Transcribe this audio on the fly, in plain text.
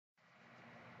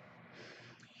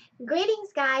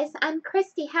Greetings, guys. I'm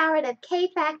Kristie Howard of K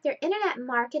Factor Internet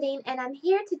Marketing, and I'm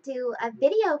here to do a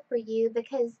video for you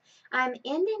because I'm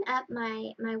ending up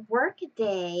my work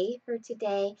day for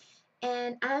today,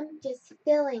 and I'm just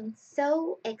feeling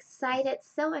so excited,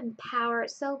 so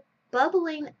empowered, so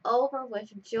bubbling over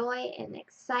with joy and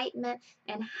excitement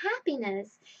and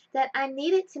happiness that I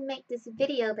needed to make this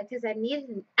video because I needed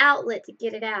an outlet to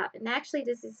get it out. And actually,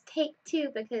 this is take two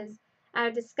because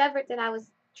I discovered that I was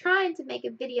trying to make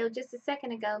a video just a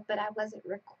second ago, but I wasn't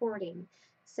recording.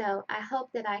 So I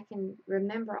hope that I can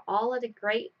remember all of the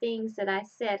great things that I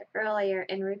said earlier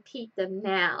and repeat them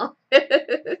now.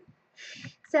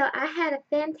 So I had a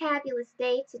fantabulous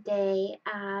day today.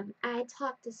 I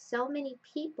talked to so many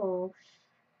people.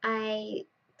 I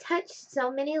touched so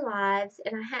many lives,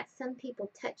 and I had some people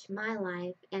touch my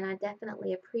life, and I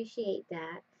definitely appreciate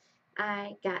that.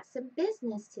 I got some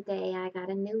business today. I got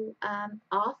a new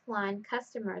offline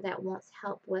customer that wants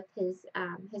help with his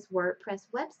WordPress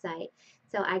website.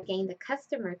 So I gained a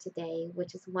customer today,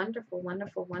 which is wonderful,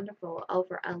 wonderful, wonderful,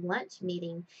 over a lunch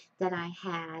meeting that I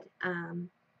had.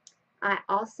 I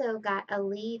also got a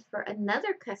lead for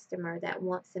another customer that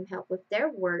wants some help with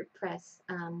their WordPress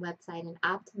website and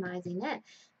optimizing it.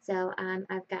 So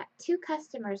I've got two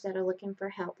customers that are looking for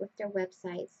help with their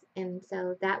websites, and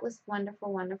so that was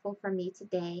wonderful, wonderful for me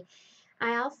today.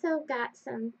 I also got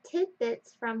some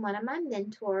tidbits from one of my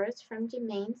mentors, from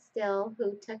Jermaine Still,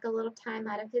 who took a little time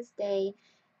out of his day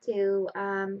to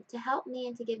help me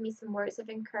and to give me some words of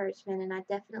encouragement, and I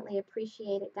definitely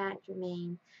appreciated that,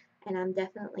 Jermaine. And I'm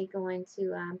definitely going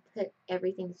to put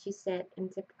everything that you said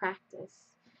into practice.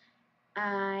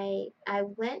 I'm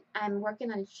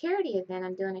working on a charity event.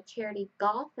 I'm doing a charity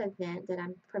golf event that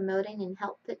I'm promoting and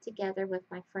help put together with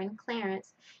my friend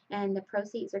Clarence, and the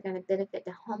proceeds are going to benefit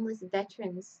the Homeless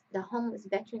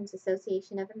Veterans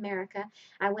Association of America.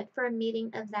 I went for a meeting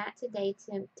of that today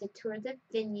to tour the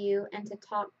venue and to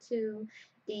talk to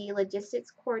the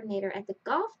logistics coordinator at the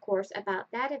golf course about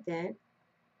that event,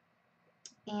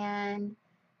 and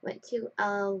went to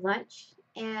a lunch,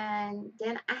 and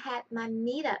then I had my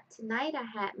meetup tonight. I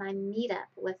had my meetup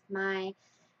with my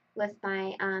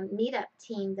meetup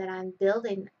team that I'm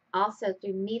building also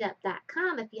through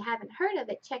meetup.com. If you haven't heard of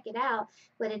it, check it out.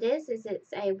 What it is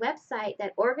it's a website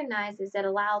that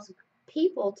allows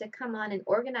people to come on and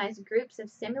organize groups of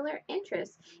similar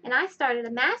interests. And I started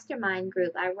a mastermind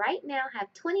group. I right now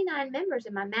have 29 members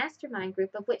in my mastermind group,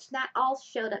 of which not all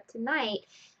showed up tonight.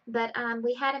 But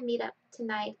we had a meetup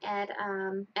tonight at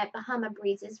Bahama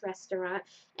Breezes restaurant,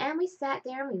 and we sat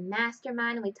there and we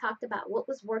masterminded and we talked about what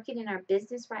was working in our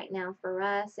business right now for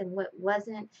us and what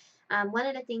wasn't. One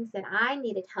of the things that I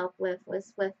needed help with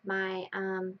was with my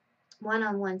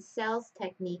one-on-one sales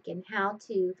technique and how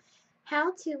to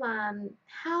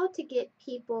get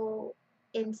people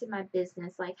into my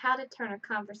business, like how to turn a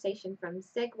conversation from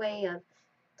segue of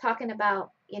talking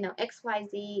about,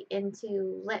 XYZ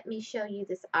into let me show you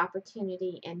this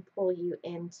opportunity and pull you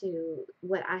into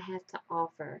what I have to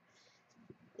offer.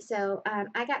 So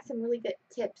I got some really good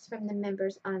tips from the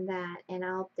members on that, and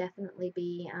I'll definitely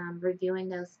be reviewing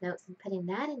those notes and putting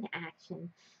that into action.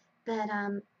 But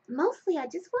mostly I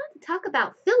just wanted to talk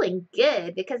about feeling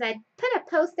good because I put a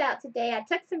post out today. I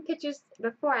took some pictures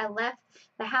before I left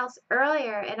the house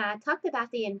earlier, and I talked about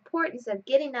the importance of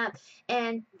getting up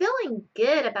and feeling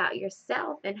good about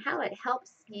yourself and how it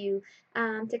helps you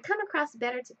to come across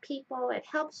better to people. It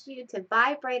helps you to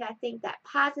vibrate, I think, that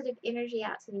positive energy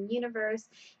out to the universe.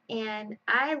 And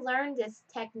I learned this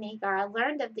technique, or I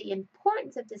learned of the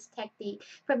importance of this technique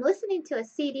from listening to a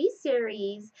CD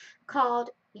series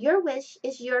called Your Wish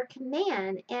is Your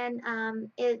Command, and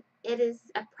it is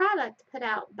a product put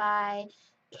out by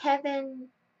Kevin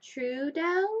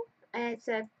Trudeau. It's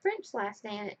a French last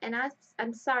name, and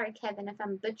I'm sorry, Kevin, if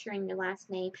I'm butchering your last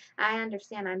name. I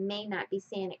understand I may not be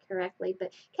saying it correctly,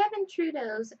 but Kevin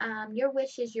Trudeau's Your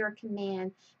Wish is Your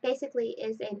Command basically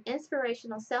is an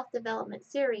inspirational self-development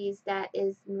series that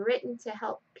is written to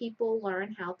help people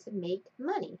learn how to make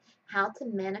money, how to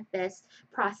manifest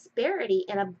prosperity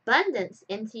and abundance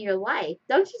into your life.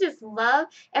 Don't you just love,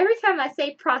 every time I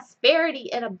say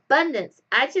prosperity and abundance,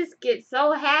 I just get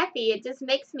so happy. It just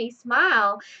makes me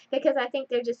smile because I think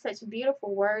they're just such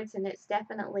beautiful words, and it's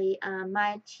definitely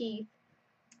my chief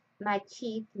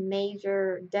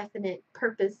major definite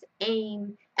purpose,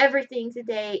 aim, everything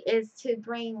today is to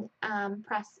bring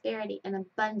prosperity and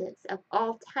abundance of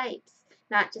all types,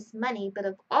 not just money, but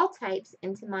of all types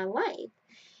into my life.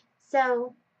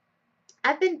 So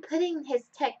I've been putting his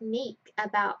technique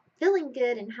about feeling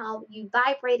good and how you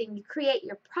vibrate and you create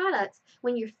your products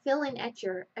when you're feeling at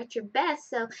your best.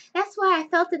 So that's why I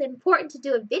felt it important to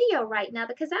do a video right now,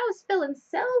 because I was feeling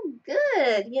so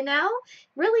good, you know,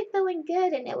 really feeling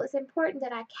good, and it was important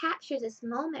that I capture this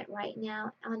moment right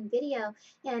now on video,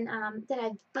 and that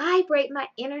I vibrate my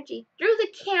energy through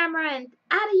the camera and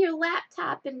out of your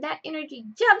laptop, and that energy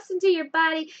jumps into your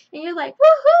body, and you're like,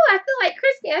 woohoo, I feel like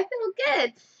Kristie, I feel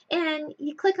good. And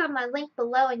you click on my link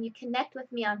below and you connect with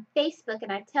me on Facebook,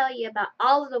 and I tell you about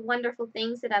all of the wonderful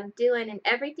things that I'm doing and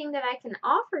everything that I can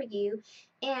offer you.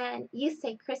 And you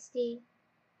say, Kristie,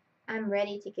 I'm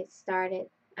ready to get started.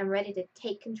 I'm ready to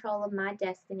take control of my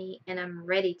destiny, and I'm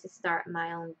ready to start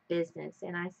my own business.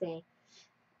 And I say,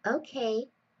 okay,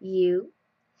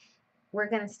 we're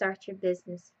going to start your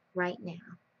business right now.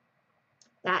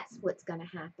 That's what's going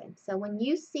to happen. So when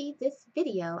you see this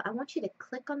video, I want you to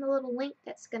click on the little link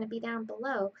that's going to be down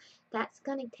below. That's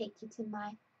going to take you to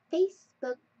my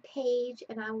Facebook page,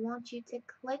 and I want you to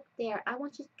click there. I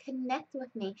want you to connect with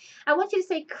me. I want you to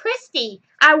say, Kristie,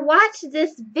 I watched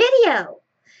this video.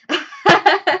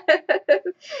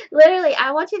 Literally,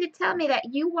 I want you to tell me that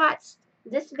you watched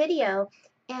this video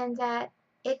and that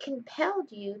it compelled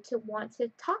you to want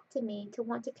to talk to me, to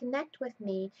want to connect with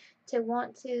me, to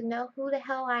want to know who the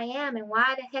hell I am and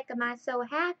why the heck am I so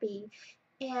happy.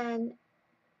 And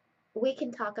we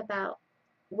can talk about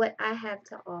what I have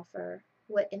to offer,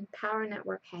 what Empower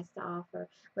Network has to offer,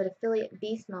 what Affiliate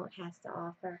Beast Mode has to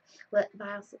offer, what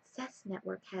Bio Success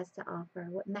Network has to offer,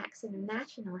 what Max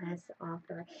International has to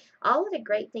offer. All of the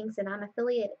great things that I'm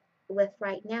affiliated with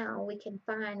right now, we can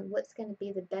find what's going to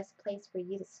be the best place for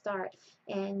you to start,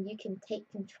 and you can take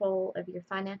control of your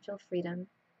financial freedom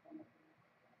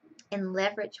and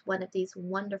leverage one of these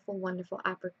wonderful, wonderful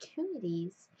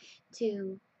opportunities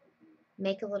to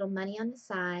make a little money on the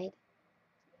side,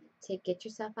 to get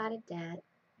yourself out of debt,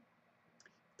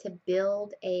 to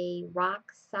build a rock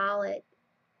solid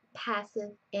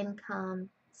passive income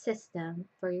system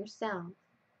for yourself.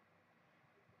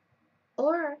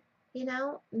 Or, you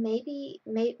know, maybe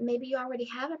you already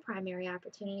have a primary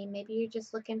opportunity. Maybe you're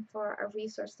just looking for a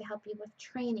resource to help you with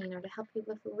training, or to help you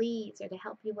with leads, or to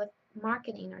help you with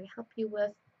marketing, or to help you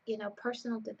with, you know,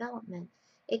 personal development.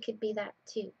 It could be that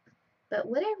too. But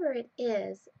whatever it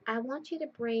is, I want you to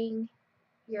bring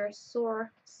your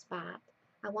sore spot.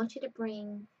 I want you to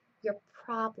bring your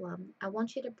problem. I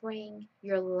want you to bring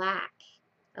your lack,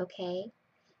 okay?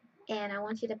 And I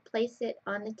want you to place it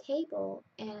on the table,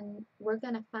 and we're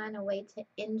going to find a way to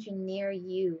engineer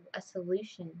you a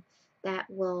solution that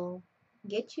will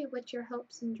get you what your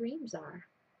hopes and dreams are.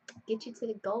 Get you to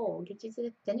the goal, get you to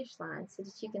the finish line, so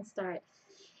that you can start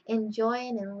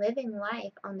enjoying and living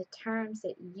life on the terms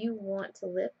that you want to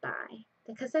live by.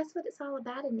 Because that's what it's all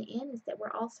about in the end, is that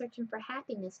we're all searching for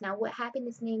happiness. Now, what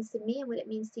happiness means to me and what it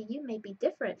means to you may be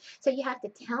different. So you have to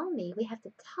tell me, we have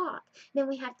to talk, then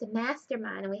we have to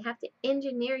mastermind, and we have to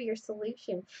engineer your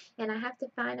solution. And I have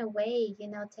to find a way, you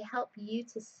know, to help you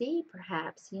to see,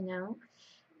 perhaps, you know,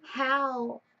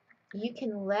 how you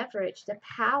can leverage the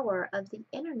power of the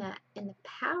internet and the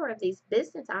power of these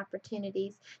business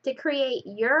opportunities to create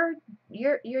your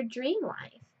dream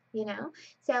life, you know.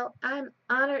 So I'm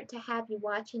honored to have you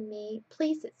watching me.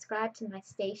 Please subscribe to my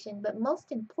station, but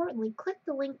most importantly, click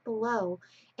the link below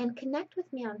and connect with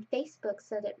me on Facebook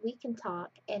so that we can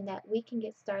talk and that we can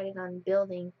get started on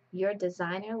building your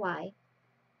designer life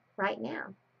right now,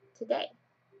 today,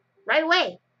 right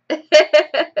away.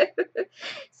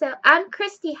 So I'm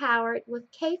Kristie Howard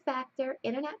with K Factor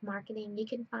Internet Marketing. You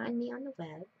can find me on the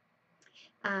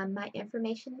web. My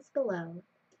information is below,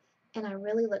 and I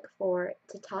really look forward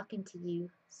to talking to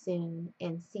you soon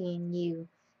and seeing you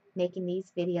making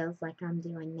these videos like I'm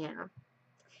doing now.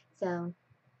 So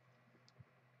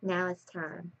now it's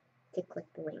time to click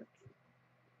the link.